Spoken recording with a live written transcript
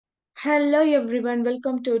Hello everyone,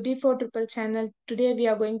 welcome to D4Drupal channel. Today we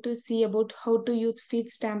are going to see about how to use feed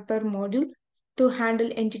stamper module to handle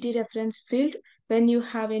entity reference field when you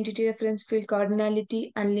have entity reference field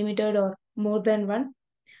cardinality unlimited or more than one.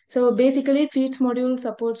 So basically feeds module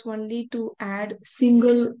supports only to add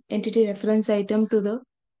single entity reference item to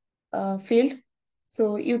the field.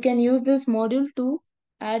 So you can use this module to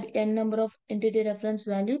add n number of entity reference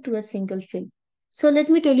value to a single field. So let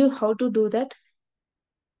me tell you how to do that.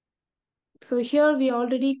 So here we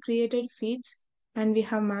already created feeds and we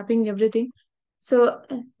have mapping everything. So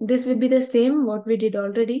this will be the same what we did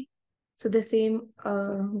already. So the same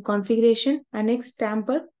configuration and next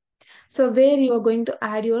tamper. So where you are going to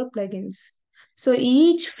add your plugins. So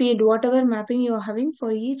each field, whatever mapping you are having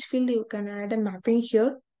for each field, you can add a mapping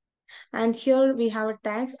here. And here we have a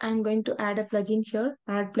tags. I'm going to add a plugin here,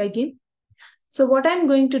 add plugin. So what I'm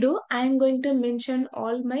going to do, I'm going to mention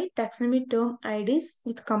all my taxonomy term IDs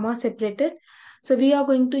with comma separated. So we are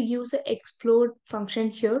going to use the explode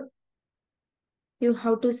function here. You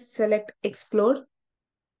have to select explode.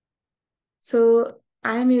 So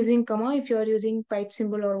I'm using comma. If you are using pipe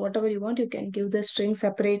symbol or whatever you want, you can give the string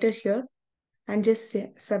separator here and just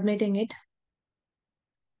submitting it.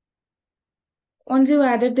 Once you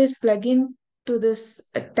added this plugin to this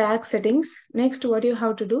tag settings, next what you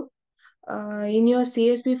have to do, in your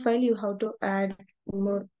CSV file, you have to add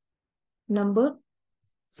more number.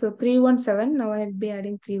 So 317, now I'll be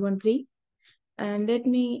adding 313 and let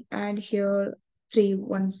me add here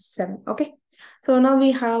 317. Okay. So now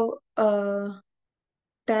we have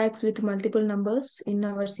tags with multiple numbers in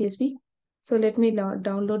our CSV. So let me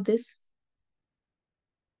download this.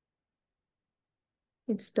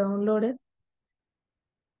 It's downloaded.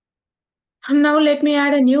 And now let me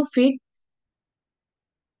add a new feed.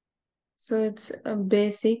 So it's a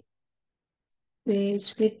basic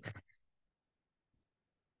page with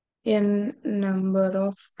n number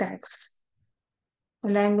of tags.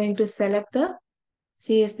 And I'm going to select the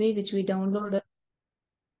CSV which we downloaded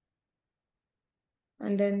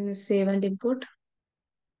and then save and import.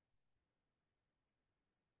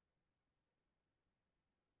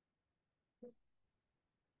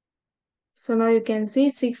 So now you can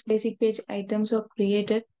see 6 basic page items are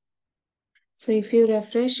created. So if you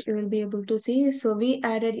refresh, you will be able to see. So we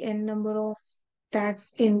added n number of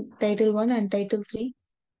tags in title 1 and title 3.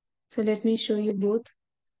 So let me show you both.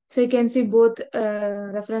 So you can see both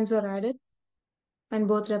reference are added and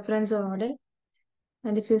both reference are added.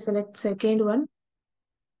 And if you select second one,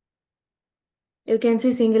 you can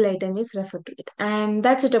see single item is referred to it. And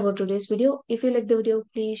that's it about today's video. If you like the video,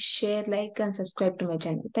 please share, like and subscribe to my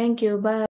channel. Thank you. Bye.